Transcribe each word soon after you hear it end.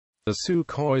The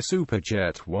Sukhoi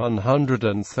Superjet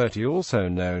 130, also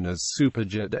known as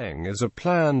Superjet NG, is a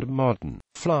planned modern,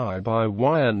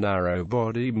 fly-by-wire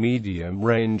narrow-body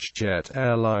medium-range jet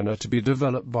airliner to be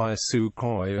developed by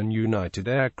Sukhoi and United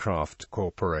Aircraft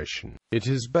Corporation. It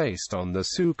is based on the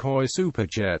Sukhoi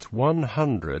Superjet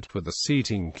 100, with a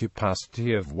seating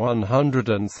capacity of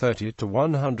 130 to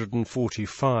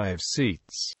 145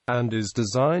 seats, and is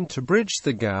designed to bridge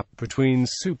the gap between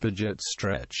Superjet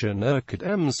Stretch and Irkut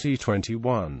MC-21.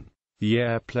 The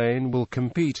airplane will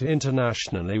compete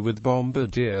internationally with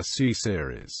Bombardier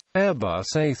CSeries, Airbus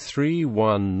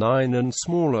A319 and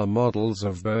smaller models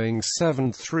of Boeing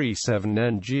 737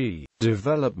 NG.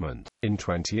 Development. In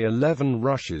 2011,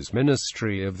 Russia's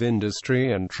Ministry of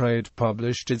Industry and Trade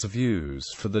published its views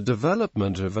for the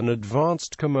development of an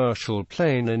advanced commercial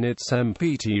plane in its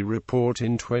MPT report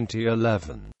in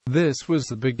 2011. This was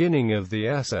the beginning of the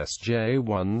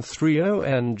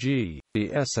SSJ-130NG. The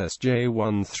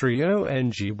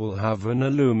SSJ-130NG will have an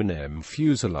aluminum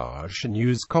fuselage and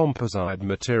use composite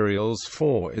materials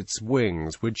for its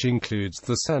wings, which includes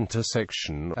the center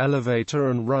section, elevator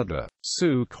and rudder.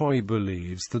 Sukhoi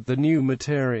believes that the new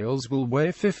materials will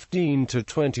weigh 15 to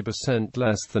 20%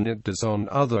 less than it does on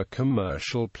other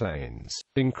commercial planes,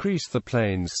 increase the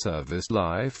plane's service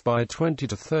life by 20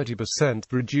 to 30%,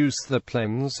 reduce the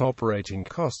plane's operating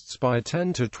costs by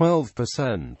 10 to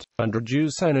 12%, and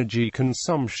reduce energy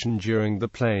consumption during the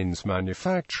plane's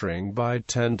manufacturing by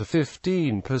 10 to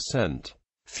 15%.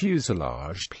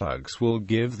 Fuselage plugs will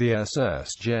give the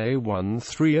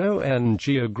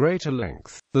SSJ-130NG a greater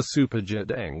length. The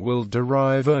Superjet NG will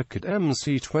derive Irkut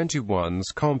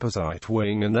MC-21's composite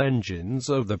wing and engines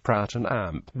of the Pratt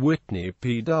 & Whitney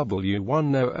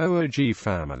PW1000G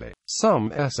family. Some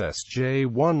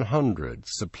SSJ-100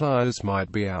 suppliers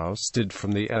might be ousted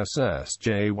from the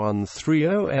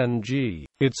SSJ-130NG.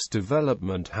 Its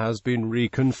development has been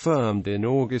reconfirmed in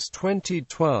August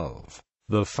 2012.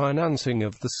 The financing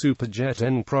of the Superjet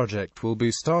NG project will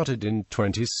be started in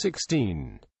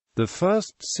 2016. The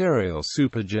first serial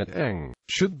Superjet NG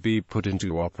should be put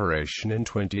into operation in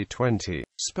 2020.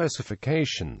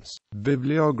 Specifications.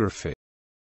 Bibliography.